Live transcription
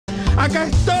Acá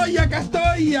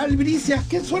estoy, Albricias,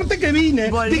 qué suerte que vine.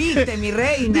 Volviste, mi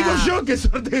reina. Digo yo, qué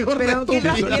suerte que pero qué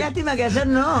lástima que ayer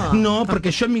no. No,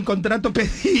 porque yo en mi contrato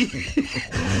pedí,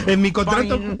 en mi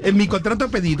contrato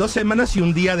pedí 2 semanas y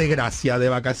un día de gracia de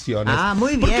vacaciones. Ah,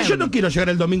 muy bien. Porque yo no quiero llegar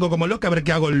el domingo como loca a ver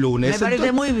qué hago el lunes. Me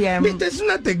parece muy bien. ¿Viste? Es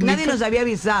una técnica. Nadie nos había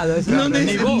avisado.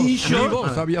 Ni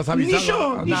vos habías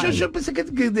avisado. Ni yo pensé que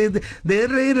de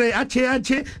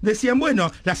RRHH decían,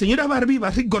 bueno, la señora Barby va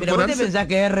a incorporarse. ¿Pero vos te pensás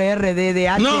que RRDDH?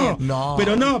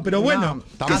 Pero bueno.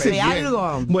 ¿Hace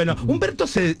algo? Bueno, Humberto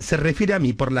se refiere a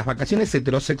mí por las vacaciones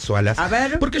heterosexuales. A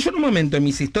ver. Porque yo en un momento en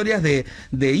mis historias de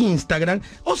Instagram,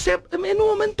 o sea, en un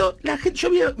momento la gente, yo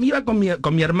me iba con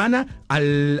mi hermana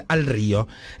al río.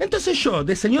 Entonces yo,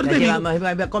 de señor de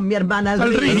iba con mi hermana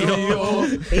al río.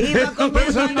 Iba con mi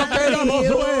hermana al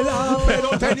río. Pero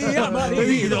tenía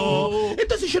marido.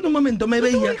 Entonces yo en un momento me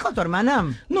veía. ¿Tuvo hijo tu hermana?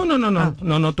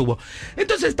 No tuvo.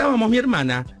 Entonces estábamos mi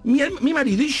hermana, mi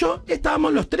marido y yo,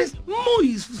 estábamos los tres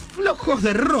muy flojos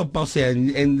de ropa, o sea,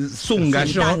 en zunga,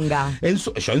 yo en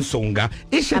zunga.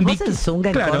 Ella en zunga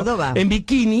en Córdoba. En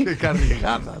bikini. Qué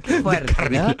carregada. Qué fuerte,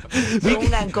 ¿no?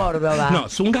 Zunga en Córdoba. No,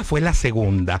 zunga fue la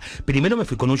segunda. Primero me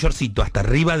fui con un shortcito hasta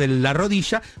arriba de la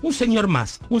rodilla, un señor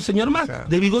más,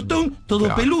 de bigotón,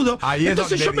 todo peludo.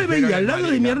 Entonces yo me veía al lado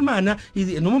de mi hermana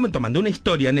y en un momento mandé una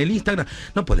historia en el Instagram.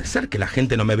 No puede ser que la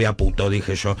gente no me vea puto,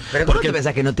 dije yo. ¿Pero por qué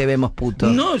pensás que no te vemos puto?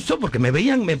 No, yo porque me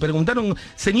veían, me preguntaron,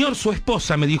 señor, su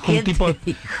esposa, me dijo un tipo,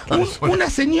 una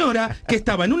señora que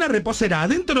estaba en una reposera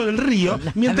adentro del río,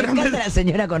 mientras me encanta la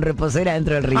señora con reposera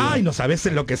dentro del río. Ay, no sabes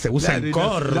lo que se usa en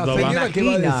Córdoba. La señora que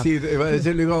va a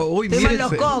decir, le digo, uy, mira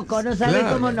los cocos, no sabes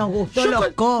cómo nos gustó los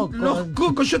cocos. Los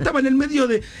cocos, yo estaba en el medio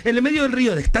del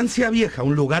río de Estancia Vieja,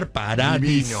 un lugar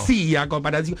paradisíaco.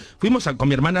 Fuimos con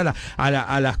mi hermana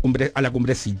a la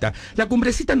cumbrecita. La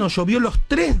cumbrecita nos llovió los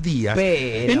 3 días.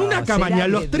 Pero, en una cabaña,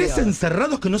 los 3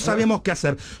 encerrados que no sabíamos qué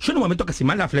hacer. Yo en un momento casi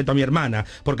mal la fleto a mi hermana,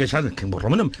 porque ya, que por lo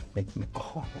menos me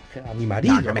cojo a mi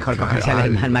marido. No, mejor cogerse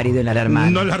al marido y a la hermana.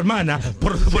 No la hermana,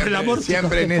 por el amor.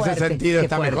 Siempre en ese sentido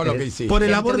está mejor lo que hiciste. Por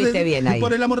el amor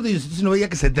de Dios, entonces no veía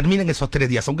que se terminen esos 3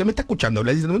 días, aunque me está escuchando,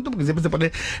 le dice un momento porque siempre se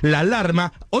pone la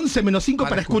alarma 11 menos 5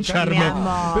 para escucharme.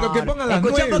 Pero que pongan las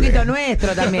escucha 9. un poquito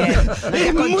nuestro también.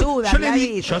 Es conchuda,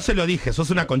 yo se lo dije, sos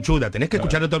una conchuda, tenés que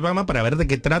escuchar otro programa para ver de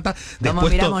qué trata. Como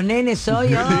miramos nenes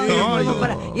hoy,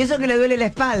 y eso que le duele la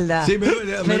espalda. Sí, me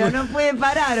duele, pero no pueden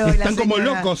parar hoy. Están como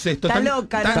locos esto. Está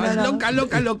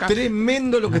loca.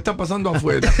 Tremendo lo que está pasando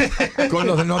afuera. Con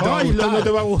los de no te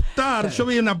va a gustar. Yo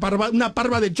vi una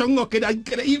parva de chongos que era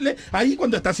increíble ahí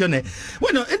cuando estacioné.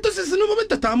 Bueno, entonces en un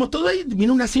momento estábamos todos ahí,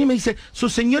 vino una señora y me dice, su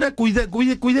señora cuide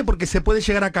porque se puede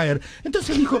llegar a caer.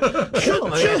 Entonces dijo, yo me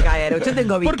voy a caer, yo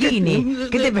tengo bikini.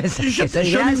 ¿Qué te pensás?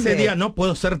 Yo en ese día no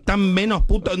puedo ser tan menos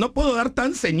puto, no puedo dar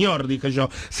tan señor, dije yo.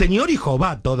 Señor y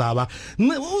jovato daba.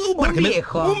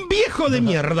 Un viejo de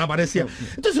mierda parecía.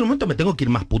 Entonces en un momento me tengo que ir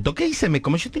más puto. ¿Qué hice?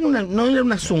 Como yo tenía no era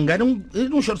una zunga, era un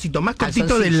shortcito más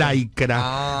cortito de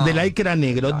lycra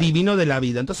negro, divino de la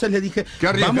vida. Entonces le dije,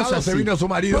 vamos a se vino su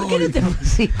marido. ¿Por qué no te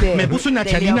pusiste? Me puse una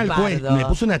chalina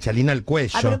al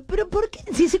cuello. Pero ¿por qué?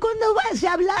 Si cuando vas y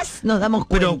hablas nos damos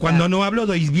cuenta. Pero cuando no hablo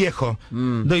doy viejo.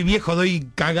 Doy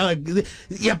cagada.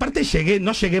 Y aparte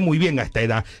no llegué muy bien a esta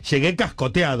edad. Llegué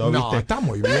cascoteado, ¿viste? No, está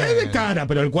muy bien. De cara,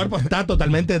 pero el cuerpo está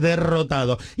totalmente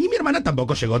derrotado. Y mi hermana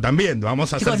tampoco llegó tan bien.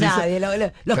 Vamos a hacer nadie.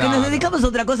 Los que nos dedicamos a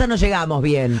otra cosa no llegamos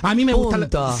bien. A mí me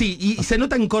gusta. Sí, y se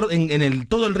nota en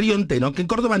todo el río entero, que en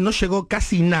Córdoba no llegó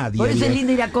casi nadie. Por eso es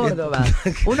lindo ir a Córdoba.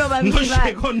 Uno va a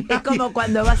visitar. Es como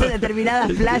cuando vas a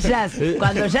determinadas playas,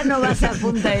 cuando ya no vas a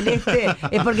Punta del Este,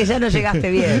 es porque ya no llegaste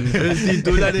bien. El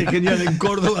titular es genial, en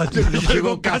Córdoba no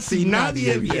llegó casi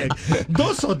nadie bien.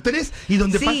 2 o 3 y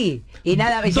donde y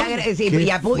nada,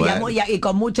 y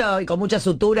con mucha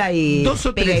sutura y 2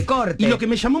 o 3 corte. Y lo que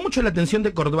me llamó mucho la atención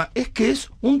de Córdoba es que es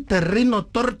un terreno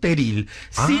torteril.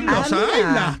 Sin las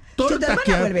tortas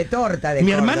que vuelve torta de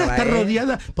mi Córdoba, hermana está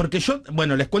rodeada, porque yo,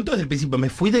 bueno, les cuento desde el principio, me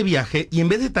fui de viaje y en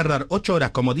vez de tardar 8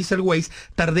 horas como dice el Waze,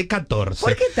 tardé 14.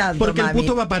 ¿Por qué tanto, porque mami? el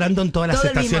puto va parando en todas las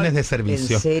estaciones de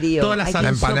servicio. ¿En serio? Todas las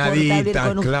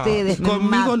empanaditas, claro.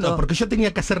 Conmigo no, porque yo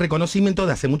tenía que hacer reconocimiento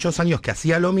de hace muchos años que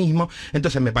hacía lo mismo,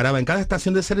 entonces me paraba en cada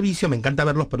estación de servicio, me encanta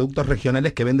ver los productos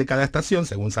regionales que vende cada estación,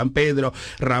 según San Pedro,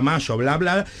 Ramallo, bla,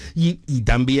 bla, y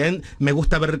también me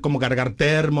gusta ver cómo cargar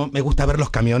termo, me gusta ver los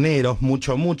camioneros,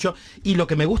 mucho, y lo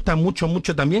que me gusta mucho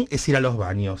también es ir a los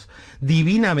baños.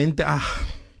 Divinamente,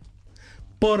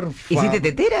 por favor. ¿Hiciste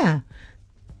tetera?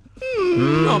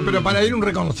 No, pero para ir un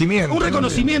reconocimiento. Un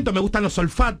reconocimiento, me gustan los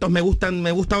olfatos, me gusta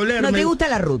oler. No, te gusta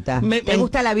la ruta. Te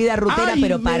gusta la vida rutera,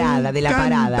 pero parada, de la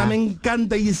parada. Me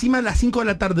encanta. Y encima a las 5 de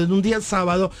la tarde de un día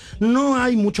sábado no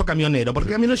hay mucho camionero, porque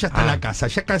el camionero ya está en la casa.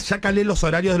 Ya calé los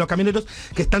horarios de los camioneros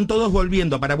que están todos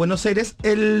volviendo para Buenos Aires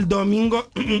el domingo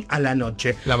a la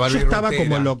noche. Yo estaba rutera.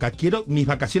 Como loca. Quiero mis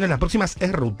vacaciones, las próximas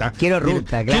es ruta. Quiero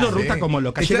ruta, claro. Quiero ruta como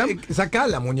loca. Sacá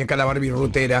la muñeca, la Barbie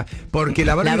rutera, porque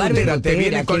la Barbie rutera te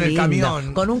viene con el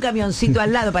camión. Con un camioncito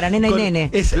al lado para nena y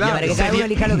nene. Para que cada uno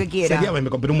elija lo que quiera. Me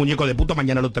compré un muñeco de puto,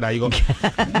 mañana lo traigo.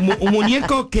 Un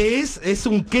muñeco que es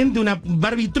un Ken de una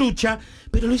Barbie trucha,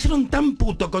 pero lo hicieron tan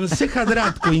puto, con ceja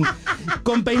drag queen,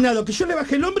 con peinado, que yo le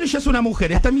bajé el hombro y ya es una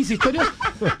mujer. Está en mis historias.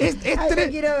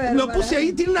 Lo puse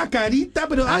ahí, tiene una carita,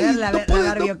 pero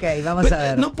vamos a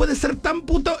ver. No puede ser tan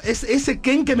puto. Es ese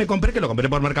Ken que me compré, que lo compré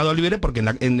por Mercado Libre, porque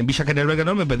en Villa General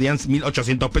Belgrano me pedían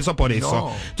 1.800 pesos por eso.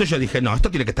 No. Entonces yo dije, no,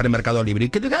 esto tiene que estar en Mercado Libre. ¿Y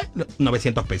qué te da?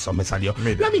 900 pesos me salió.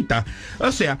 Mira. La mitad.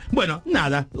 O sea, bueno,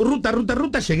 nada. Ruta.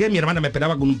 Llegué, mi hermana me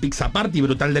esperaba con un pizza party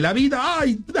brutal de la vida.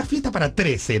 Ay, una fiesta para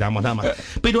 3 éramos nada más.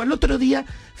 Pero al otro día,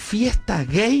 fiesta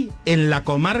gay en la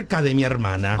comarca de mi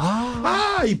hermana.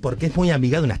 Ay, porque es muy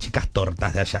amiga de unas chicas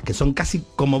tortas de allá, que son casi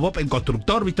como Bob el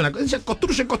constructor, ¿viste? Ella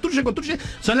construye.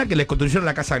 Son las que les construyeron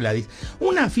la casa Gladys.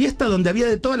 Una fiesta donde había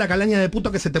de toda la calaña de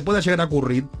puto que se te pueda llegar a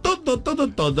ocurrir.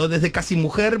 Todo, desde casi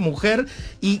mujer,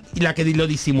 y la que lo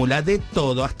disimula, de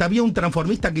todo. Hasta había un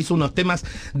transformista que hizo unos temas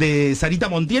de Sarita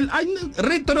Montiel. Ay,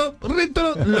 retro,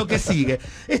 lo que sigue.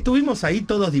 Estuvimos ahí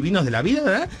todos divinos de la vida,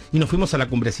 ¿verdad? Y nos fuimos a la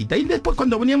cumbrecita. Y después,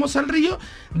 cuando veníamos al río,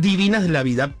 divinas de la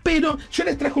vida. Pero yo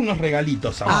les traje unos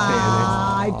regalitos a ustedes.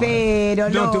 Ay, pero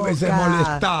no te hubiese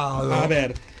molestado. A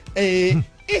ver,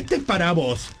 este es para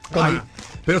vos.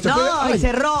 Pero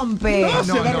se rompe. No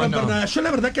se va a romper nada. Yo la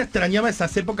verdad que extrañaba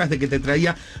esas épocas de que te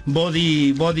traía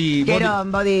body.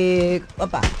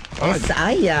 Opa.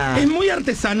 Es muy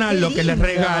artesanal lo que les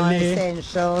regale.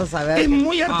 Es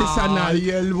muy artesanal.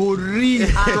 Y el burrito.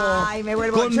 Ay, me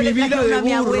vuelvo. Con mi vida de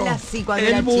mi abuela así cuando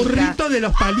el burrito de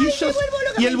los palillos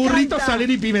y el burrito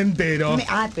salero y pimentero.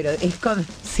 Pero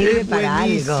sirve para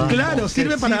algo. Claro,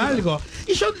 sirve para algo.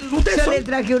 Y yo le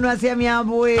traje uno hacia mi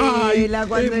abuela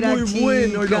cuando era chica. Muy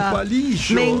bueno, y los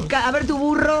palillos. A ver tu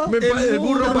burro. El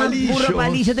burro palillo. Burro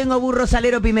palillo. Tengo burro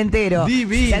salero pimentero.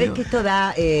 Divino. ¿Sabés que esto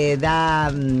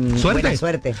da ¿suerte? Buena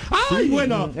suerte? Ay,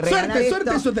 bueno, suerte.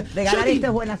 Regalar esto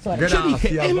es buena suerte. Yo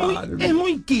dije, es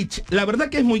muy kitsch. La verdad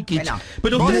que es muy kitsch. Bueno,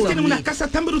 pero ustedes tienen unas casas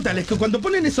tan brutales que cuando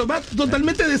ponen eso va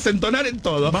totalmente a desentonar en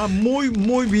todo. Va muy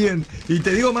bien. Y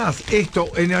te digo más, esto,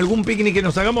 en algún picnic que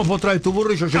nos hagamos, vos traes tu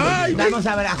burro y yo llevo el mío. Vamos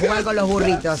a jugar con los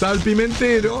burritos. Sal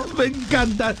pimentero. Me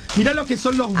encanta. Mirá lo que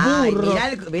son los burros.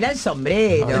 Mirá el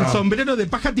sombrero. El sombrero de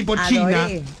paja tipo China.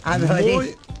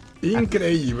 Adoré. Muy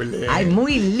increíble. Ay,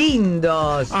 muy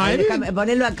lindos. Déjame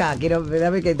ponerlo acá.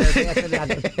 Dame que te voy a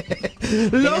hacer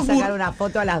Voy a sacar una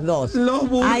foto a las 2. Los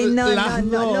burros. Ay, no,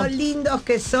 lo lindos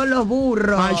que son los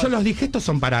burros. Ay, yo los dije, estos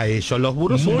son para ellos. Los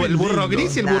burros, el burro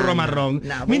gris y el burro marrón.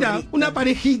 Mira, una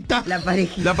parejita. La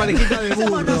parejita. La parejita de burros.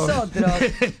 Somos nosotros.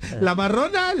 La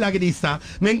marrona, la grisa.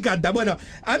 Me encanta. Bueno,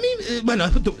 a mí,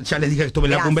 ya les dije que estuve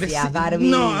en la cumbre. Gracias, Barby.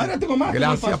 No, ahora tengo más.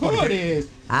 Gracias, favores.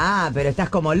 Pero estás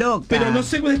como loca. Pero no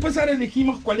sé, después ahora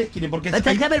elegimos cuáles quieren. Porque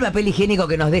déjame el papel higiénico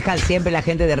que nos dejan siempre la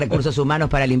gente de recursos humanos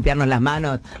para limpiarnos las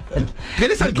manos.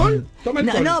 ¿Querés alcohol? Toma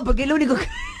alcohol. No, porque lo único que...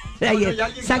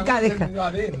 Saca, deja.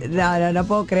 No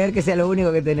puedo creer que sea lo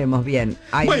único que tenemos. Bien.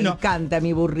 Ay, me encanta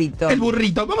mi burrito. El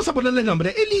burrito. Vamos a ponerle el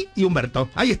nombre. Eli y Humberto.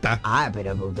 Ahí está.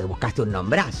 Pero te buscaste un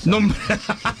nombrazo.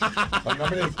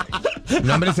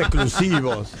 Nombres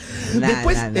exclusivos.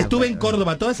 Después estuve en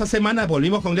Córdoba toda esa semana,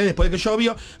 volvimos con él después de que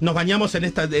llovió, nos bañamos en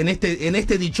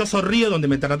este dichoso río donde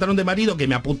me trataron de marido, que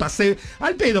me aputacé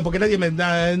al pedo porque nadie me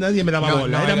daba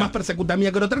bola. Era más persecuta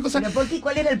mía que otra cosa. ¿Pero por qué?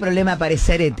 ¿Cuál era el problema para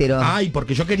ser hetero? Ay,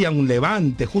 porque yo quería un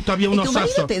levante, justo había unos asos. Tu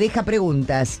marido te deja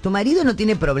preguntas. ¿Tu marido no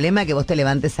tiene problema que vos te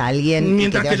levantes a alguien?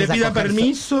 Mientras que le pida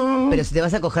permiso. Pero si te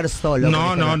vas a coger solo.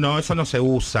 No, eso no se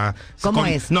usa. ¿Cómo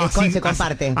es? Se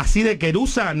comparte. Así de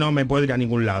querusa no me puedo ir a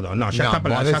ningún lado. No, ya está.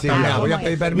 Voy a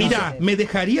pedir permiso. Mira, ¿me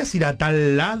dejarías ir a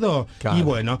tal lado? Claro. Y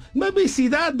bueno, si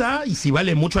da, y si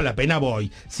vale mucho la pena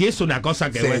voy. Si es una cosa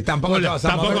que... tampoco te vas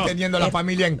a mover teniendo la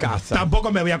familia en casa.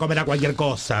 Tampoco me voy a comer a cualquier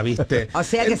cosa, ¿viste? O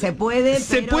sea que se puede,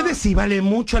 Se puede si vale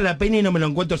mucho la pena y no me lo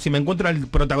encuentro. Si me encuentro al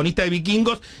protagonista de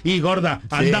Vikingos y gorda,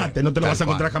 andate, no te lo vas a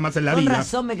encontrar jamás en la vida. Con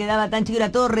razón me quedaba tan chico,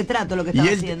 era todo retrato lo que estaba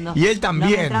haciendo. Y él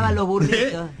también. No me entraban los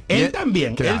burritos. Él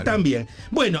también.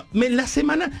 Bueno, en la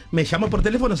semana me llamo por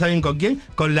teléfono, ¿saben con quién?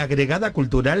 Con la agregada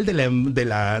cultural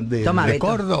de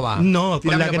Córdoba. No, con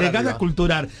Tirame la por agregada arriba.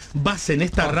 cultural base en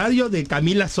esta radio de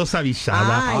Camila Sosa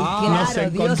Villada. Ay, Nos claro,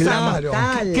 Dios encontramos.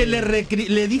 mortal. Que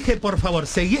le dije, por favor,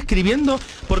 seguí escribiendo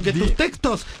porque tus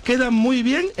textos quedan muy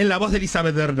bien en la voz de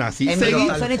Elizabeth Vernaci. En Seguí.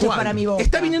 vivo, son hechos para mi voz.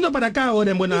 Está viniendo para acá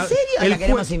ahora en Buenos ¿En serio? La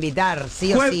queremos invitar,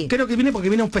 sí o sí. Creo que viene porque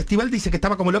viene a un festival, dice que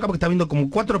estaba como loca porque está viendo como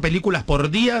 4 películas por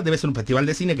día, debe ser un festival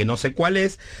de cine que no sé cuál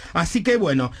es. Así que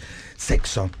bueno,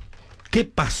 sexo. ¿Qué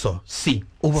pasó? Sí.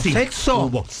 ¿Hubo sexo?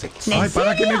 Hubo sexo. ¿En Ay,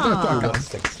 ¿para qué me serio? traes tú acá? Hubo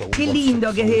sexo, Qué hubo lindo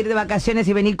sexo. que es ir de vacaciones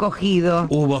y venir cogido.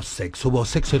 Hubo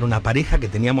sexo, era una pareja que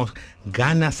teníamos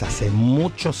ganas hace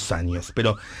muchos años,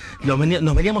 pero nos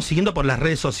veníamos siguiendo por las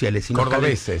redes sociales. Y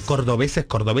Cordobeses.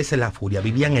 Cordobeses la furia,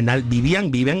 vivían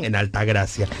en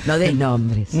Altagracia. No des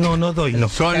nombres. No doy, no.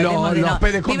 Son Tratemos de los no.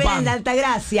 Pérez con Viven pan. en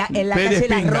Altagracia, en la Pérez calle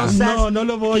Las Pinga. Rosas. No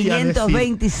lo voy a decir.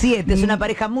 527. Es una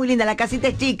pareja muy linda. La casita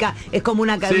es chica, es como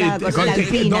una Sí, cosa con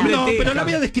alpina. doble No, teja. pero no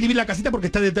voy a describir la casita porque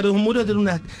está detrás de un muro.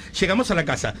 Llegamos a la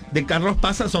casa de Carlos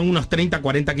Pasa, son unos 30,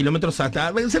 40 kilómetros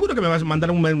hasta. Seguro que me va a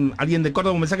mandar alguien de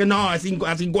Córdoba un mensaje. No, a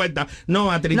 50,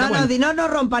 no a 30. No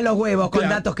rompan los huevos con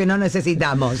Claro. datos que no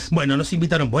necesitamos. Bueno, nos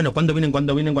invitaron, ¿cuándo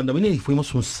vienen? Y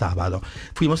fuimos un sábado.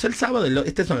 Fuimos el sábado,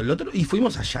 este son el otro, y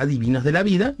fuimos allá divinos de la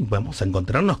vida, y vamos a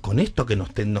encontrarnos con esto que nos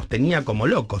tenía como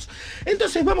locos.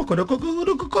 Entonces vamos con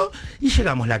y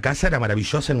llegamos, la casa era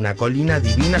maravillosa, en una colina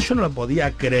divina, yo no lo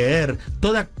podía creer,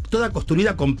 toda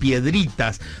construida con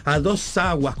piedritas, a 2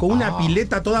 aguas, con una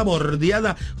pileta toda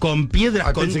bordeada con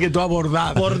piedras. Pensé que toda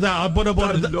bordada.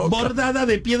 Bordada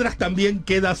de piedras también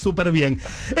queda súper bien.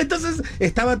 Entonces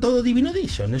estaba todo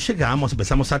divinodillo. Nos llegamos,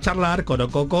 empezamos a charlar,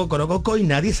 corococo, y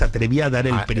nadie se atrevía a dar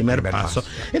el primer paso.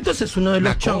 Entonces uno de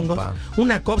los chongos,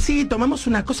 sí, tomamos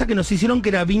una cosa que nos hicieron que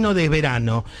era vino de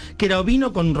verano, que era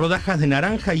vino con rodajas de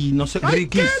naranja y no sé. ¡Ay,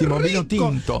 riquísimo! qué rico! Vino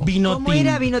tinto. ¿Cómo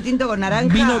era? ¿Vino tinto con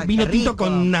naranja? Vino Qué tinto rico.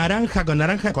 con naranja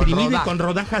exprimida y con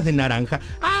rodajas de naranja.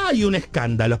 ¡Ay, un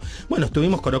escándalo! Bueno,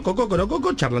 estuvimos corococo,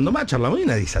 charlando y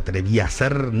nadie se atrevía a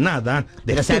hacer nada.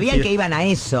 Pero sabían que iban a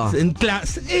eso.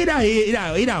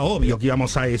 Era obvio que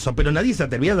íbamos a eso, pero nadie se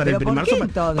atrevía a dar ¿Pero el primer por qué paso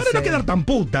entonces? para no quedar tan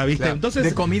puta, ¿viste? Claro. Entonces,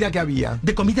 De comida que había.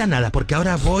 de comida nada, porque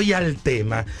ahora voy al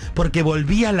tema, porque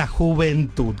volví a la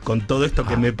juventud con todo esto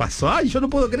que me pasó. Ay, yo no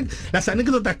puedo creer, las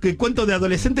anécdotas que cuento de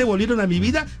adolescente volvieron a mi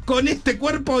vida con este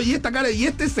cuerpo y esta cara y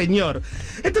este señor.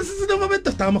 Entonces en un momento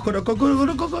estábamos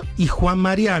corococo y Juan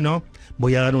Mariano,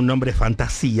 voy a dar un nombre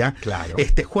fantasía, Claro.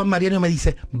 Juan Mariano me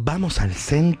dice, vamos al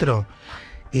centro.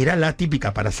 Era la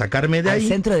típica para sacarme de ¿Al ahí.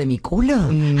 centro de mi culo?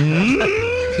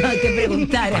 Hay que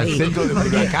preguntar Al ahí. centro de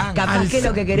Barragán. Capaz que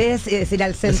lo que querés es ir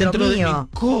al El centro, centro de mío.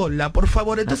 mi cola, por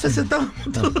favor. Entonces estábamos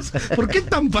todos. ¿Por qué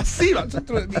tan pasiva? Al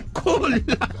centro de mi cola.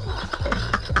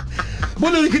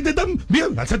 Vos lo dijiste tan bien,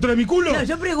 al centro de mi culo. No,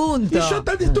 yo pregunto. Y yo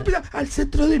tan estúpida, al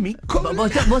centro de mi cola.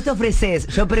 Vos te ofreces,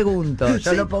 yo pregunto,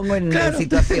 yo Sí, lo pongo en claro.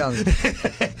 situación.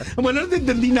 Bueno, no te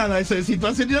entendí nada eso de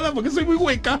situación ni nada porque soy muy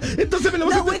hueca. Entonces me lo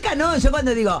vas No, a hueca no, yo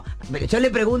cuando digo, yo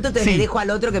le pregunto, entonces Sí. le dejo al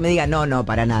otro que me diga, no,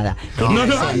 para nada. No, Quiero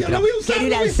ir al ay, centro. la voy a usar, Quiero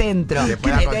ir la voy al a- centro. Le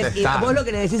pueda Entonces, y contestar. vos lo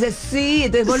que le decís es sí,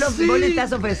 entonces Sí. vos le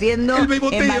estás ofreciendo El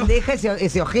beboteo. en bandeja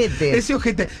ese ojete. Ese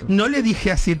ojete. No le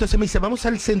dije así. Entonces me dice, vamos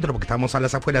al centro, porque estábamos a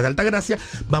las afueras de Altagracia,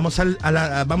 vamos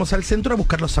al centro a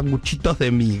buscar los sanguchitos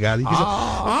de miga. Dije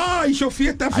yo, ay, yo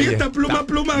fiesta, Ahí está.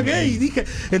 pluma gay. Dije,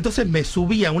 entonces me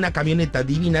subí a una camioneta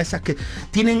divina, esas que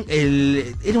tienen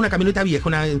era una camioneta vieja,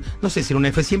 no sé si era una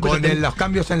F100, pero Con los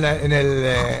cambios en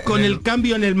el... con el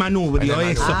cambio en el manubrio, en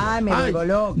el eso. manubrio. Ay, me vuelvo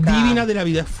loca. Divina de la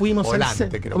vida. Fuimos Volante, al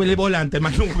creo. el volante,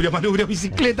 manubrio,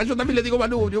 bicicleta. Yo también le digo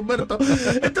manubrio, Humberto.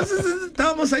 Entonces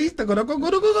estábamos ahí,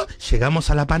 llegamos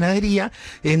a la panadería,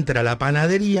 entra a la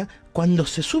panadería. Cuando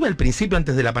se sube al principio,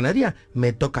 antes de la panadería,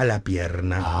 me toca la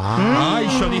pierna. Ay,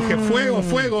 yo dije,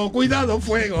 fuego, cuidado,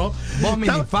 fuego. Vos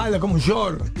minifalda, como un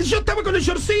short. Yo estaba con el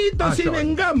shortcito, así short.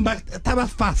 en gamba. Estaba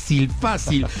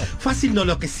fácil no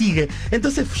lo que sigue.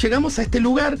 Entonces llegamos a este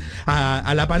lugar,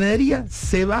 a la panadería,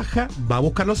 se baja, va a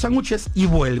buscar los sándwiches y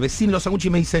vuelve sin los sándwiches y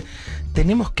me dice,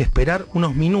 tenemos que esperar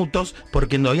unos minutos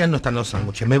porque todavía no están los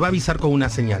sándwiches. Me va a avisar con una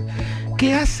señal.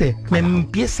 ¿Qué hace? Me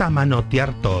empieza a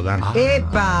manotear toda.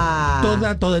 ¡Epa!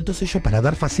 Toda. Entonces yo, para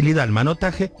dar facilidad al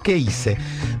manotaje, ¿qué hice?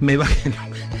 Me bajé.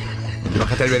 Te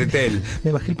bajaste el beretel.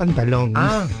 Me bajé el pantalón.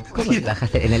 ¿Cómo te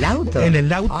bajaste? ¿En el auto? En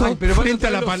el auto, Ay, pero frente,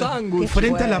 van a a la, traer los sándwiches.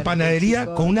 frente a la Qué panadería,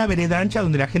 fuerte, con una vereda ancha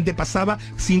donde la gente pasaba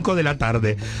 5 de la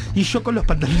tarde. Y yo con los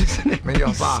pantalones en el Medio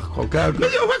piso. bajo, claro.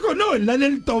 Medio bajo no, en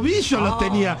el tobillo los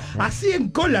tenía. Así en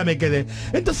cola me quedé.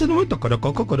 Entonces en un momento,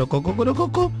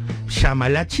 corococo, llama a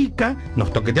la chica,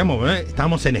 nos toqueteamos,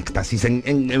 estábamos en éxtasis,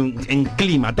 en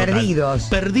clima total.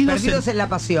 Perdidos en la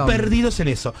pasión. Perdidos en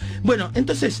eso. Bueno,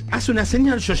 entonces hace una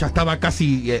señal, yo ya estaba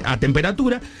casi a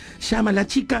temperatura, llama a la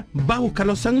chica, va a buscar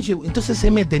los sándwiches, entonces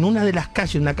se mete en una de las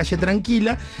calles, una calle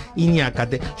tranquila, y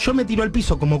ñácate. Yo me tiro al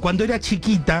piso como cuando era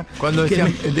chiquita. Cuando decía,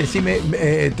 decime,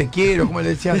 te quiero, como le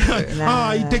decías.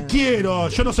 Ay, te quiero,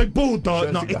 yo no soy puto.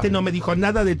 Yo No, sí, este no me dijo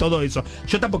nada de todo eso.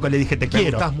 Yo tampoco le dije te Me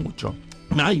quiero. gustás mucho.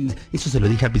 Ay, eso se lo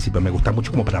dije al principio, me gusta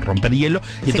mucho como para romper hielo.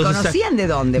 Y ¿Se entonces, conocían de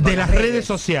dónde? Por de las redes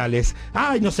sociales.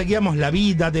 Ay, nos seguíamos la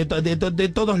vida de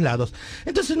todos lados.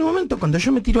 Entonces en un momento cuando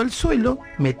yo me tiro al suelo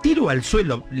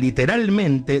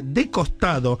literalmente, de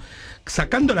costado,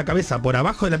 sacando la cabeza por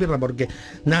abajo de la pierna,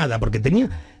 porque tenía...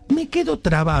 Me quedo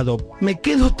trabado,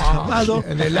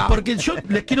 porque yo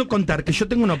les quiero contar que yo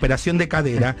tengo una operación de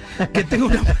cadera, que tengo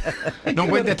una... No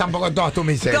cuentes tampoco todas tus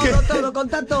miserias. Todo,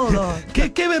 contá todo.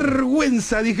 Qué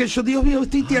vergüenza, dije yo, Dios mío,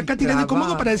 estoy acá tirando de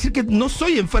cómodo para decir que no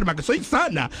soy enferma, que soy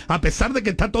sana, a pesar de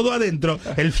que está todo adentro,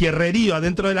 el fierrerío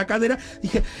adentro de la cadera.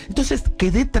 Dije, entonces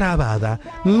quedé trabada,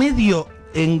 medio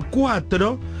en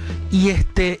 4 y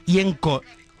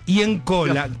en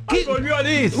cola. ¿Qué? Volvió a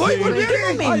 ¿En qué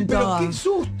momento? Ay, pero qué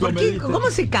susto. ¿Por qué? ¿Cómo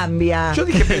se cambia? Yo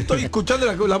dije, estoy escuchando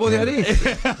la voz de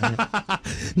Arese.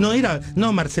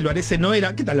 Marcelo Arese no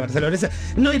era. ¿Qué tal, Marcelo Arese?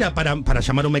 No era para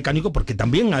llamar a un mecánico, porque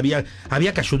también había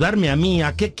que ayudarme a mí.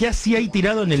 ¿Qué hacía ahí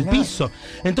tirado en el piso?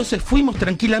 Entonces fuimos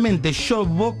tranquilamente, yo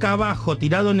boca abajo,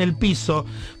 tirado en el piso,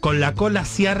 con la cola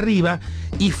hacia arriba,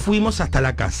 y fuimos hasta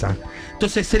la casa.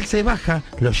 Entonces él se baja,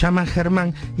 lo llama a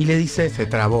Germán y le dice... Se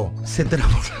trabó. Se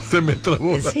trabó. Se me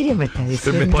trabó. ¿En serio me estás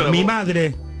diciendo? Por mi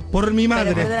madre.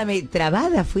 Pero perdóname,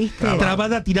 ¿trabada fuiste?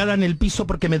 Trabada, tirada en el piso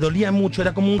porque me dolía mucho,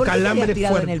 era como un calambre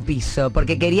tirado fuerte. en el piso?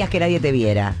 Porque querías que nadie te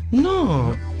viera.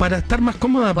 No, para estar más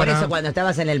cómoda. Por eso cuando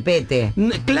estabas en el pete.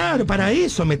 Claro, para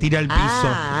eso me tiré al piso.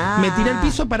 Me tiré al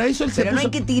piso, para eso él se Pero puso... no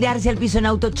hay que tirarse al piso en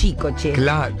auto chico, che.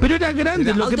 Claro. Pero era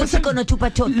grande, lo que Auto pasa... chico no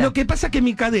chupa chota. Lo que pasa es que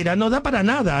mi cadera no da para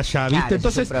nada allá, ¿viste? Claro,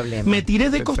 Entonces es un problema. me tiré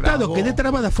de Se costado, trabó. quedé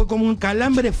trabada, fue como un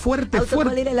calambre fuerte.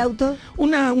 ¿Cuál era el auto?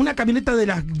 Una camioneta de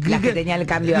las que tenía el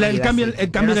cambio el arriba, cambio, sí.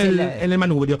 el cambio Pero no sé en el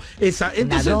manubrio. Esa.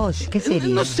 Entonces, una Dodge, ¿qué sería?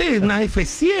 No sé, una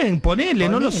F100, ponele,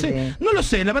 no lo sé. No lo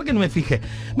sé, la verdad que no me fijé.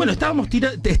 Bueno,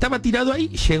 estaba tirado ahí,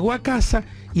 llegó a casa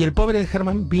y el pobre de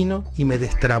Germán vino y me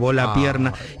destrabó la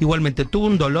pierna. Igualmente tuvo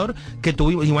un dolor que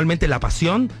tuvimos, igualmente la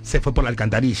pasión se fue por la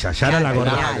alcantarilla, ya era la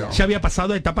gorda. claro. Ya había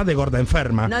pasado a etapas de gorda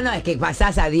enferma. No, es que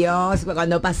pasás a Dios,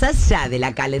 cuando pasás ya de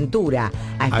la calentura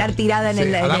a estar tirada en Sí,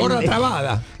 el... a la en gorda el-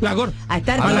 trabada. La gorda. A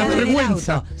estar A la tirada en el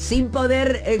vergüenza. auto, sin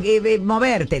poder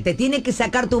moverte. Te tiene que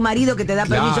sacar tu marido que te da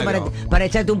permiso Claro. para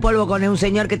echarte un polvo con un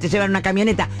señor que te lleva en una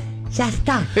camioneta. Ya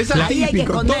está. Es Ahí hay que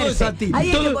atípico, todo es esconderse. atípico. Ahí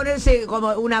hay que Todo- ponerse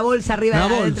como una bolsa arriba Una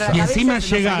de bolsa. la Y cabeza, encima no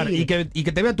llegar salir. y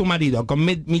que te vea tu marido con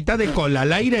mitad de cola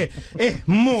al aire es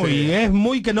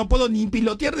muy que no puedo ni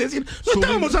pilotear, decir, no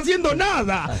estábamos haciendo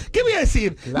nada. ¿Qué voy a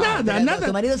decir? Claro. Pero Nada.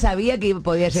 tu marido sabía que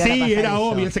podía llegar a Sí, pasar era eso.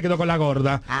 obvio, él se quedó con la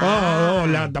gorda.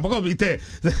 Ah. Tampoco, viste,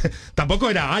 tampoco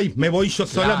era, ay, me voy yo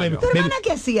sola. Claro. ¿Tu hermana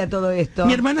qué hacía todo esto?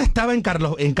 Mi hermana estaba en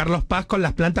Carlos Paz con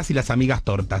las plantas y las amigas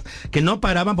tortas, que no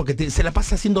paraban porque se la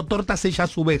pasa haciendo tortas ella a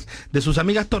su vez, de sus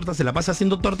amigas tortas, se la pasa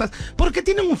haciendo tortas, porque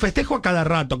tienen un festejo a cada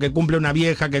rato, que cumple una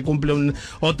vieja, que cumple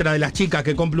otra de las chicas,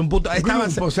 que cumple un puto.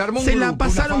 Se armó un se la grupo,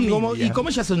 pasaron una y familia. como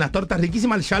ella hace unas tortas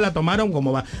riquísimas, ya la tomaron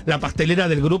como la pastelera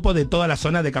del grupo de toda la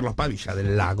zona de Carlos Paz, Villa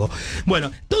del Lago.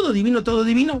 Bueno, todo divino,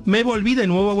 me volví de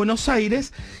nuevo a Buenos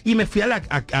Aires y me fui a ¿Y la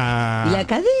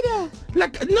cadera?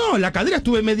 la cadera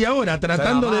estuve media hora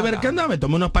tratando de ver qué andaba, me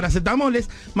tomé unos paracetamoles,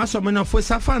 más o menos fue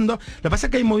zafando. Lo que pasa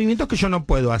es que hay movimientos que yo no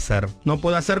puedo hacer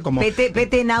como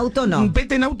Pete en auto no. un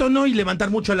pete en auto no, y levantar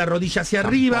mucho la rodilla hacia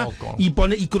arriba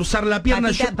y cruzar la pierna.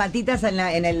 Patitas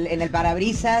en el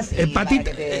parabrisas. y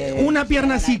Patita- para que te- una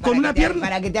pierna así, con una pierna.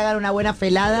 Para que te hagan una buena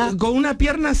felada. Con una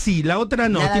pierna sí, la otra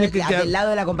no. Nada Tiene de- que quedar del lado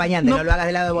del acompañante, No. no lo hagas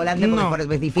del lado del volante No. porque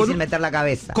es difícil Con- meter la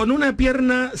cabeza. con una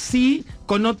pierna sí,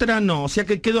 con otra no. O sea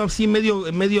que quedo así medio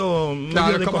de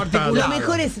como costado. articulado. Lo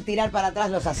mejor es tirar para atrás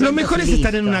los asientos. Lo mejor y es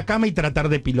estar en listo. una cama y tratar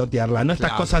de pilotearla, no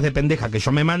estas Claro. cosas de pendeja que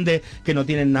yo me mande, que no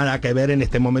tienen nada que ver en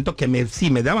este momento, que me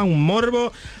daban un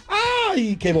morbo.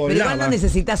 ay, qué Pero igual no volaba.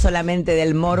 necesitas solamente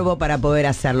del morbo para poder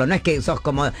hacerlo. No es que sos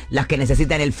como las que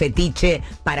necesitan el fetiche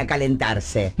para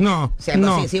calentarse. No, O sea,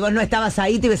 no. si vos no estabas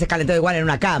ahí, te hubieses calentado igual en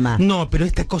una cama. No, pero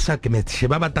esta cosa que me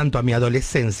llevaba tanto a mi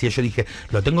adolescencia, yo dije,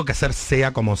 lo tengo que hacer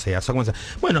sea como sea.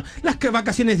 Bueno, las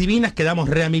vacaciones divinas, quedamos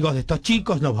re amigos de estos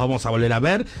chicos, nos vamos a volver a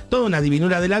ver, toda una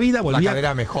divinura de la vida. La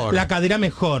cadera mejor. La cadera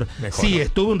mejor. Sí, ¿no?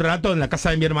 estuve un rato en la casa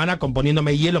de mi hermana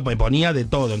componiéndome hielo, me ponía de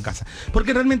todo en casa.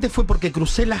 Porque realmente fue porque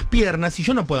crucé las piernas y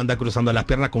yo no puedo andar cruzando las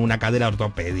piernas con una cadera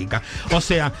ortopédica. O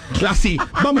sea, así,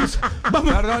 vamos.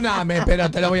 Perdóname, pero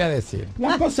te lo voy a decir.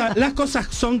 Las cosas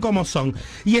son como son.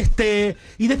 Y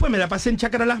después me la pasé en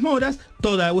Chácara Las Moras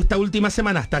toda esta última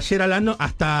semana hasta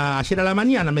ayer a la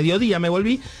mañana, mediodía me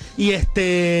volví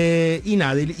y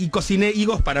nada, y cociné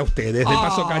higos para ustedes. De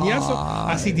paso cañazo,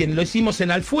 así tienen. Lo hicimos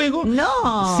en al fuego.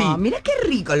 No, sí. Mirá qué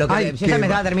rico lo que Ay, yo ya me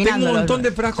estaba terminando. tengo un montón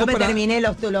de frascos Yo me para- terminé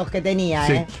los que tenía,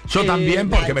 Sí, yo también,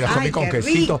 porque me los comí Ay, con qué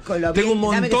quesito. rico lo Tengo un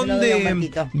que- dame que se montón lo doy a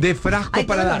Humbertito. de frascos Ay,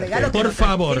 para todos los darte. regalos que Por no traje.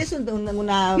 favor. ¿Querés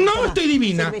una No, estoy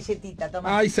divina. Servilletita,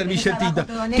 toma. Ay, Tenés servilletita. abajo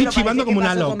todo Estoy negro, chivando parece como que una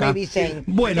pasó con loca. Baby Jane.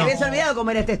 Bueno. Te habías olvidado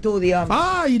cómo era este estudio.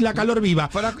 Ay, la calor viva.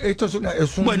 Esto es una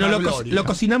Bueno, gloria. lo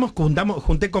cocinamos,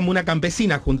 junté como una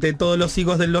campesina, junté todos los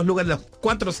higos de los lugares, las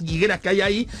 4 higueras que hay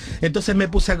ahí. Entonces me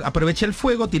aproveché el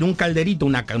fuego, tiré un calderito,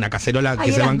 una cacerola que Ay,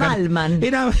 se eras banca. Balman.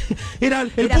 Era Era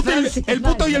Francis el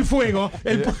puto y Balman. el fuego.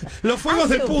 Los fuegos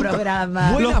Hace del un puto.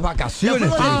 programa. Buenas Los vacaciones.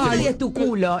 fuegos del puto tuviste. y es tu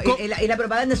culo. Y la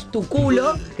propaganda es tu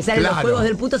culo, que salen los Claro. fuegos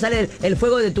del puto, sale el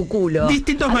fuego de tu culo.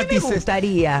 Distintos A mí matices. me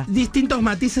gustaría. Distintos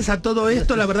matices a todo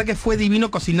esto. La verdad que fue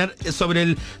divino cocinar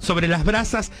sobre las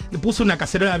brasas. Le puse una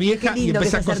cacerola Qué vieja y lindo que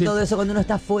es empecé a hacer cocinar. todo eso cuando uno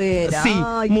está afuera. Sí,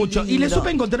 Ay, qué mucho. Y le lindo.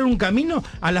 supe encontrar un camino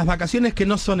a las vacaciones que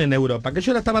no son en Europa, que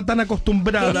yo estaba tan Qué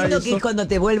acostumbrada a lindo que eso. es cuando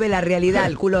te vuelve la realidad,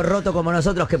 el culo roto como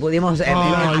nosotros que pudimos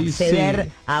Ay, acceder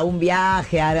sí. a un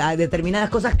viaje, a determinadas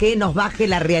cosas que nos baje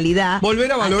la realidad.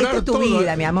 Volver a valorar Esta es tu todo.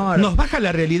 vida, mi amor. Nos baja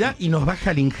la realidad y nos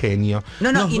baja el ingenio.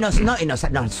 Y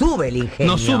nos sube el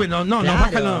ingenio. Nos sube,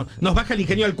 Claro. nos baja el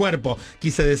ingenio al cuerpo,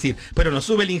 quise decir. Pero nos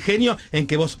sube el ingenio en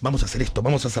que vos, vamos a hacer esto,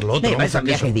 vamos a hacer lo otro, No, vamos a son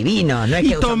viajes aquello. divinos, no es Y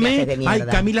que son viajes de tomé, mierda.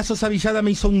 ay, Camila Sosa Villada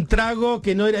me hizo un trago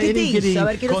que no era... ¿Qué te era hizo? A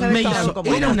ver, quiero saber me todo, hizo-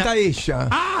 cómo era ¿Cómo una- está ella?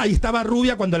 Ah, y estaba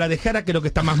rubia cuando la dejara, creo que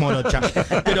está más morocha.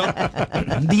 Pero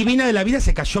divina de la vida,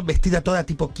 se cayó vestida toda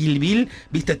tipo Kill Bill,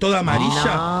 viste, toda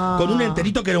amarilla, No. con un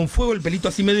enterito que era un fuego, el pelito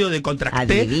así medio de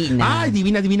contracté. Adivina. Ay,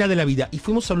 divina de la vida. Y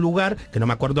fuimos a un lugar, que no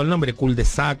me acuerdo el nombre, Cul de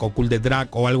Sac o Cul de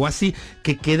Drac o algo así,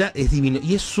 que es divino.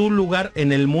 Y es su lugar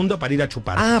en el mundo para ir a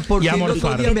chupar. Ah, porque y a el otro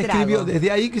morfar. día me ¿Qué trago? escribió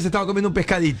desde ahí que se estaba comiendo un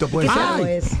pescadito. ¿Qué Pues. trago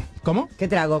Ay. es? ¿Cómo? ¿Qué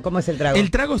trago? ¿Cómo es el trago?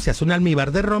 El trago se hace un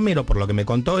almíbar de romero, por lo que me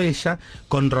contó ella,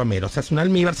 con romero. Se hace un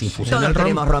almíbar, se infusiona Todos el romero.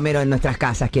 tenemos romero en nuestras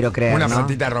casas, quiero creer, Una ¿no?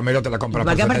 plantita de romero te la compras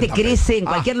por Porque aparte 70 pesos. crece en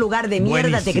cualquier lugar de mierda, te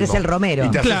buenísimo. crece el romero. Y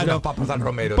te haces Claro. unas papas al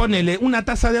romero. Ponele una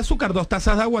taza de azúcar, 2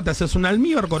 tazas de agua, te haces un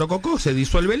almíbar, corococó, se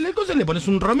disuelve el cosa, le pones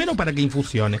un romero para que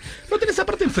infusione. Lo tenés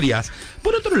aparte enfrías.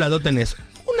 Por otro lado tenés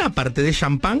una parte de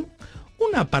champán,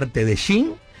 una parte de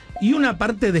gin y una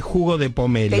parte de jugo de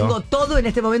pomelo. Tengo todo en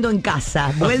este momento en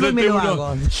casa. Vuelvo y me lo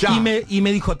hago. Ya. Y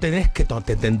me dijo, te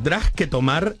tendrás que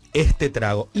tomar este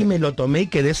trago. Y me lo tomé y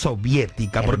quedé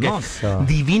soviética, porque Hermoso.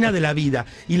 divina de la vida.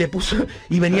 Y le puso,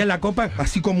 y venía la copa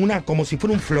así como si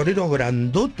fuera un florero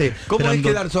grandote. ¿Cómo es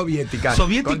grandote. quedar soviética?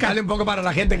 Soviética. Contale un poco para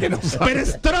la gente que no sabe.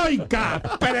 Perestroika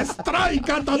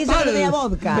total. Y eso no tenía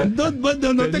vodka.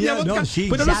 No tenía vodka, no, gin.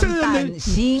 pero no sé de Champán, dónde.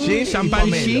 gin, Sí, Champán,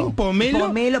 pomelo. gin,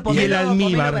 pomelo, y el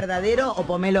almíbar. ¿Pomelo verdadero o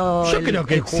pomelo? Yo creo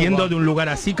que el jugo? siendo de un lugar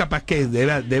así, capaz que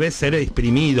debe ser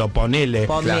exprimido, ponele.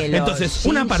 Pomelo, Entonces,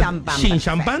 gin, una parte, champán, gin, perfecto.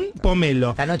 champán,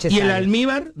 pomelo. Esta noche Y el sale.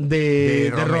 almíbar de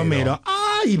romero. romero.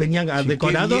 Y venían Sí,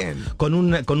 decorado qué bien. con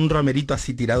un romerito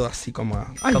así tirado así como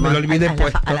Como me lo olvidé a la-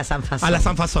 puesto. a la zanfazona. A la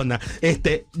zanfazona.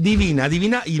 Divina,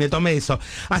 y me tomé eso.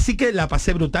 Así que la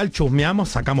pasé brutal, chusmeamos,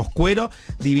 sacamos cuero,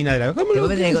 divina de la... ¿Cómo Después lo-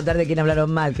 me tenés que contar de quién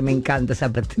hablaron mal, que me encanta esa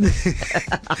parte.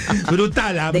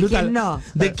 Brutal, ¿De brutal. quién no?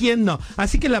 ¿De quién no?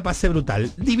 Así que la pasé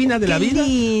brutal. Divina de Qué la vida.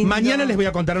 lindo. Mañana les voy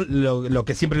a contar lo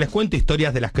que siempre les cuento,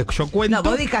 historias de las que yo cuento. No,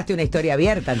 vos dejaste una historia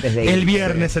abierta antes de ir. El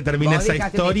viernes se termina Vos esa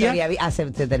dejaste una historia.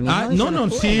 ¿se terminó? Ah, Yo no,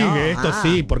 estuve, sigue, no. esto Ah.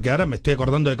 sí, porque ahora me estoy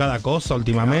acordando de cada cosa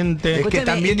últimamente. Es que Escúchame,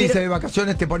 también quiero- irse de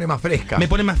vacaciones te pone más fresca. Me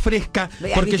pone más fresca.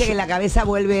 Porque Viste que yo, la cabeza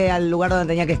vuelve al lugar donde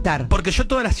tenía que estar. porque yo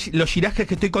todos los girajes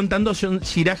que estoy contando son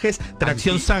girajes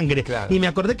tracción sangre. claro. Y me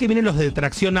acordé que vienen los de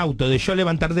tracción auto, de yo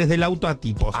levantar desde el auto a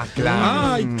tipos. Ah,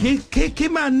 claro. Ay, qué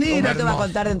manera. Humberto va a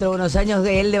contar dentro de unos años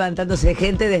de él levantándose de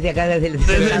gente desde acá, desde el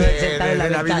Desde sentado en la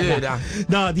la ventana. vidriera.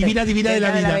 No, divina de la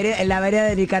En vida. en la vereda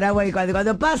de Nicaragua y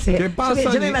cuando pase. ¿Qué pasa,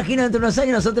 Yo me Ni- imagino dentro de unos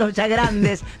años nosotros ya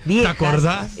grandes, viejas. ¿Te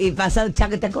acordás? Y pasado, ¿te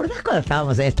acordás cuando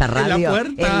estábamos en esta radio? En la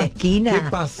puerta. En la esquina. ¿Qué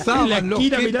pasaba? En la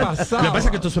esquina, ¿Qué mirá. pasaba? Lo que pasa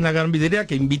es que esto es una gran vidriera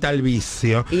que invita al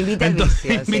vicio. Invita al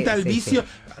vicio, Invita sí, al sí, vicio. sí.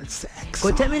 Al sexo.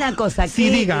 Escuchame una cosa, Sí,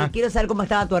 diga. quiero saber cómo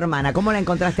estaba tu hermana, cómo la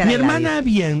encontraste a Mi la Gladys? hermana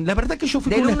bien, la verdad que yo fui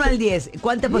Del con 1 al 10,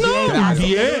 ¿cuántas posibilidades un hay?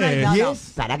 10. No, 10.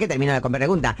 pará que termino la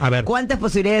pregunta. A ver. ¿Cuántas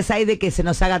posibilidades hay de que se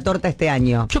nos haga torta este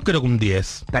año? Yo creo que un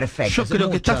 10. Perfecto. Yo son creo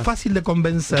que está muchos. fácil de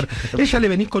convencer. Ella le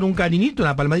venís con un cariñito,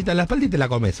 una palmadita en la espalda y te la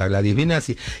comes a Gladys. Viene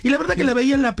así. Y la verdad que la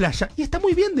veía en la playa y está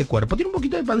muy bien de cuerpo. Tiene un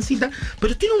poquito de pancita,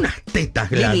 pero tiene unas tetas,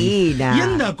 Gladys. Divina. Y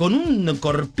anda con un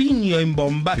corpiño en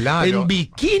bomba, Claro. en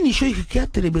bikini. Yo dije, qué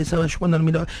atrevida, pensaba yo cuando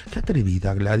miraba, qué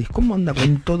atrevida, Gladys. ¿Cómo anda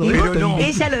con todo Y esto? Pero no.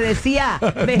 ella lo decía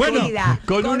vestida,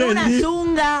 con con una una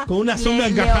zunga. Con una zunga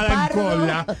encajada en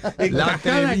cola. La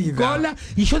Encajada en atrevida. cola.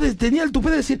 Y yo tenía el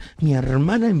tupé de decir, mi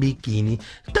hermana en bikini.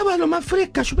 Estaba lo más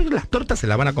fresca. Yo creo que las tortas se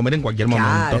la van a comer en cualquier Claro,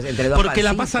 momento. entre dos Porque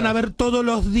la pancitos. pasan a ver todos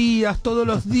los días.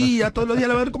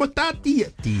 La ver cómo está tía.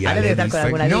 Tía, Ahora le debe estar con dicen.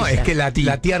 alguna No, lista. es que la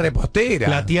tía repostera.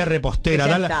 La tía repostera,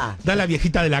 Ya da está. la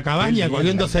viejita de la cabaña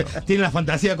volviéndose, tiene la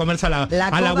fantasía de comerse a la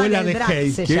coma abuela del de drag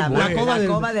Hey. se Qué llama. bueno. La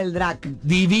coma del drag.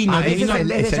 Divino, Ah, A veces divino. en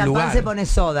vez de es el champán lugar. se pone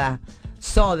soda.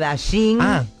 Soda, gin.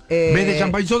 Ah, en vez de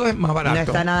champán y soda es más barato. No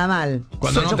está nada mal.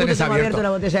 Cuando Yo no tenés justo tengo abierto una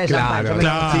botella de claro, champán. Yo me-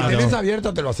 claro. Si tenés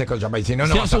abierto te lo haces con champán, si no,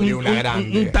 no Si vas es a abrir una un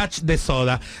grande. touch de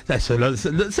soda. Eso,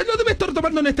 se lo debe estar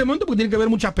tomando en este momento porque tiene que ver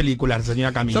muchas películas,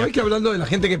 señora Camila. ¿Sabés que hablando de la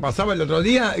gente que pasaba el otro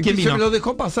día? ¿Quién Que vino? se lo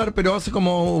dejó pasar, pero hace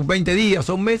como 20 días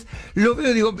o un mes. Lo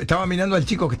veo, digo, estaba mirando al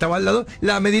chico que estaba al lado.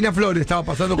 La Medina Flores estaba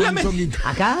pasando con La un Me- zonguito.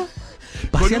 ¿Acá?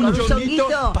 Paseando Con un chonguito,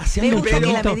 chonguito. paseando Me un gusta que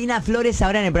la chonguito. Medina Flores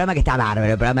ahora en el programa que está bárbaro,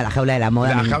 el programa de La Jaula de la Moda.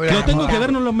 La me Jaula de la Lo tengo Moda. que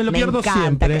ver, me lo pierdo encanta.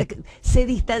 siempre. Se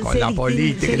distanciaron. Con la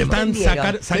política, se le están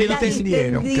distendieron. salieron- Se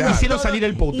distendieron, claro. Hicieron salir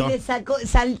el puto. Y le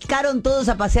sacaron todos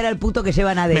a pasear al puto que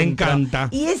llevan adentro. Me encanta.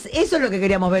 Y eso es lo que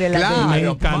queríamos ver en la Claro, tele. Me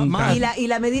encanta. Y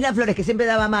la Medina Flores, que siempre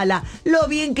daba mala, lo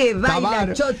bien que baila,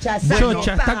 Tabar. chocha,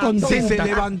 Chocha, está contenta. Si se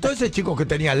levantó ese chico que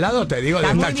tenía al lado, te digo, de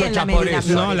Está muy esta bien chocha la por Medina eso.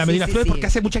 Flores. No, la Sí, Medina sí, Flores sí. porque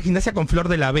hace mucha gimnasia con Flor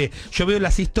de la B. Yo veo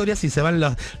las historias y se van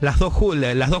las dos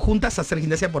juntas a hacer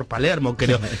gimnasia por Palermo,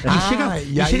 creo. Y Ah,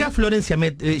 y ahí- llega Florencia,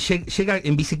 llega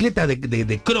en bicicleta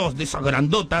de cross, de esas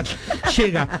grandotas,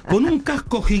 llega con un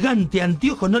casco gigante,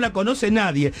 anteojos, no la conoce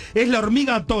nadie. Es la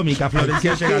hormiga atómica,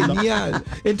 Florencia llegando. Genial.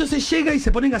 Entonces llega y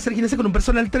se ponen a hacer gimnasia con un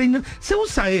personal trainer. Se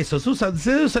usa eso, se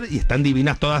debe usar, y están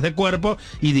divinas todas de cuerpo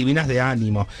y divinas de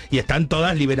ánimo. Y están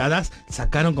todas liberadas.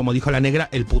 Sacaron, como dijo la Negra,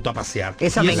 el puto a pasear.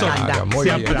 Eso y me encanta. claro, muy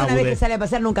se bien. Una vez aplaude. que sale a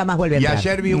pasear nunca más vuelve a Y entrar.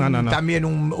 ayer vi No. también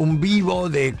un vivo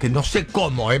de, que no sé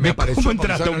cómo, me ¿De apareció. cómo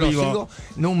porque entraste yo a un no lo vivo? sigo.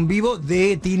 No, un vivo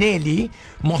de Tinelli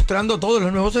mostrando todos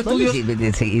los nuevos estudios.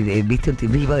 ¿Viste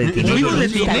un vivo de Tinelli? vivo de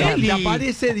en Instagram? Tinelli. Te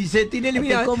aparece, dice Tinelli, Te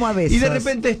mira, como a besos. y de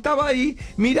repente estaba ahí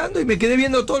mirando y me quedé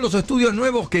viendo todos los estudios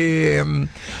nuevos que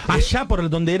Allá por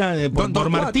donde era, por Don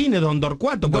Torcuato. Martínez, Don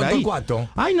Torcuato, por Don ahí. Torcuato.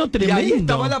 Ay, no, y tremendo. ahí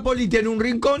estaba la política en un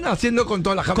rincón haciendo con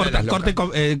todas las cámaras. Corte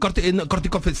y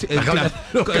confesión.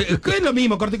 Que es lo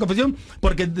mismo, corte y confesión,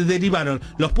 porque derivaron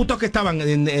los putos que estaban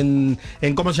en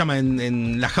 ¿cómo se llama?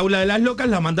 En la jaula de las locas,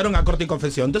 la mandaron a corte y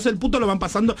confesión. Entonces el puto lo van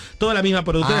pasando toda la misma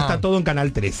productora, Ah. está todo en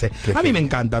Canal 13. A mí me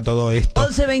encanta todo esto.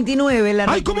 11:29 la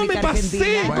Ay, ¿cómo me República pasé?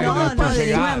 Argentina. ¿Cómo me No, pasé? de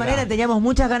ninguna Nada. manera teníamos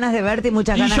muchas ganas de verte y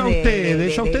muchas Y ganas ya ustedes, de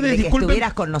que disculpen.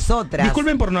 estuvieras con nosotras.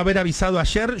 Disculpen por no haber avisado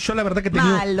ayer. Yo la verdad que tenía.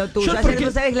 Mal lo tuyo. Yo, Ayer porque-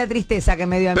 no sabes la tristeza que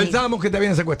me dio a mí. Pensábamos que te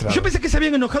habían secuestrado. yo pensé que se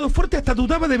habían enojado fuerte, hasta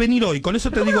dudaba de venir hoy. Con eso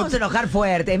te ¿Cómo digo. vamos a enojar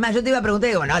fuerte? Es más, yo te iba a preguntar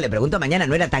y digo, no, le pregunto mañana,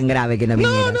 no era tan grave que no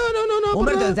vinieras. No.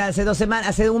 Humberto, por nada. hace 2 semanas,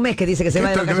 hace un mes que dice que se va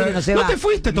de Esto que vacaciones y no se No va. te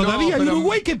fuiste todavía. No, ¿Y pero-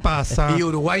 Uruguay qué pasa? Y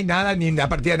Uruguay nada, ni la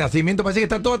partida de nacimiento, parece que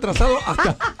está todo atrasado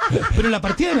hasta Pero la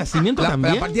partida de nacimiento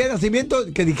también. la partida de nacimiento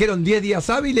que dijeron 10 días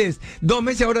hábiles, 2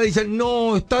 meses, ahora dicen,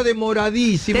 no, está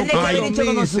demoradísimo. Tendrías que por haber 2 hecho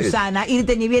como meses. Susana,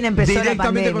 irte ni bien empezó la Directamente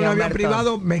pandemia, con un avión Humberto.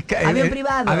 privado, Avión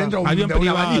privado. adentro Avión de una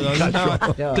privado,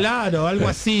 valija. claro, algo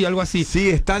así. Sí,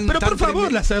 están. Pero tan por favor,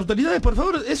 tremendo. las autoridades, por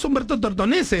favor, es Humberto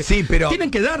Tortonese. Sí, pero tienen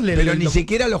que darle. Pero ni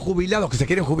siquiera los jubilados que se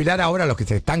quieren jubilar ahora, los que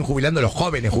se están jubilando, los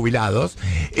jóvenes jubilados,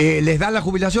 les dan la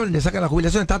jubilación, les sacan la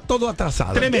jubilación, está todo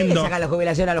atrasado. ¿Quién le Tremendo. saca la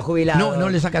jubilación a los jubilados? No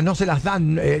le sacan, no se las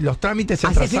dan, los trámites se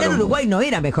Hacia el final atrasaron. Uruguay no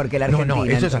era mejor que la No, Argentina.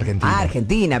 no, eso es Argentina. Ah,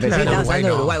 Argentina, pero Claro, sí estamos hablando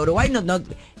de Uruguay Uruguay.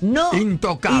 No.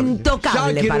 Intocable.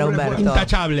 Intocable Ya quiero para un Humberto. refuerzo.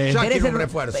 Intachable. Ya ¿Querés quiero un el-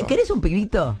 refuerzo. ¿Querés un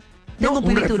pibito? Tengo un un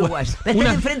pibito refuerzo. uruguayo. Estás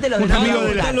Una- enfrente de los un que no te amigo va a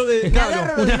de la- gustar. lo de- Te claro.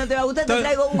 agarro lo que no te va a gustar, te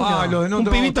traigo uno. Ah, lo de no Un te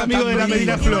va a pibito gustar amigo de la tan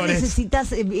Medina brillo. Porque vos Flores. necesitas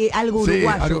algo Sí,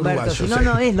 uruguayo, algo Humberto. uruguayo, Si no, sí.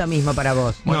 no es lo mismo para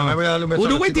vos. Bueno, me voy a darle un beso a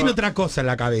los Uruguay chicos. tiene otra cosa en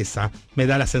la cabeza, me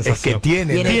da la Es sensación. que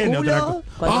tiene. ¿Y en el Tiene culo? otra cosa.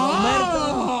 Cuando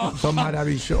 ¡Ah! Humberto... Son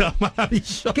maravillosos.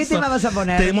 Maravilloso. ¿Qué tema vas a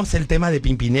poner? Tenemos el tema de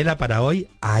Pimpinela para hoy,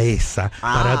 a esa.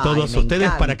 Para todos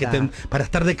ustedes, encanta. para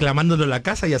estar declamándolo en la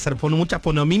casa y hacer mucha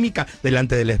fonomímica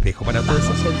delante del espejo. Para todos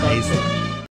Vamos, esos. entonces.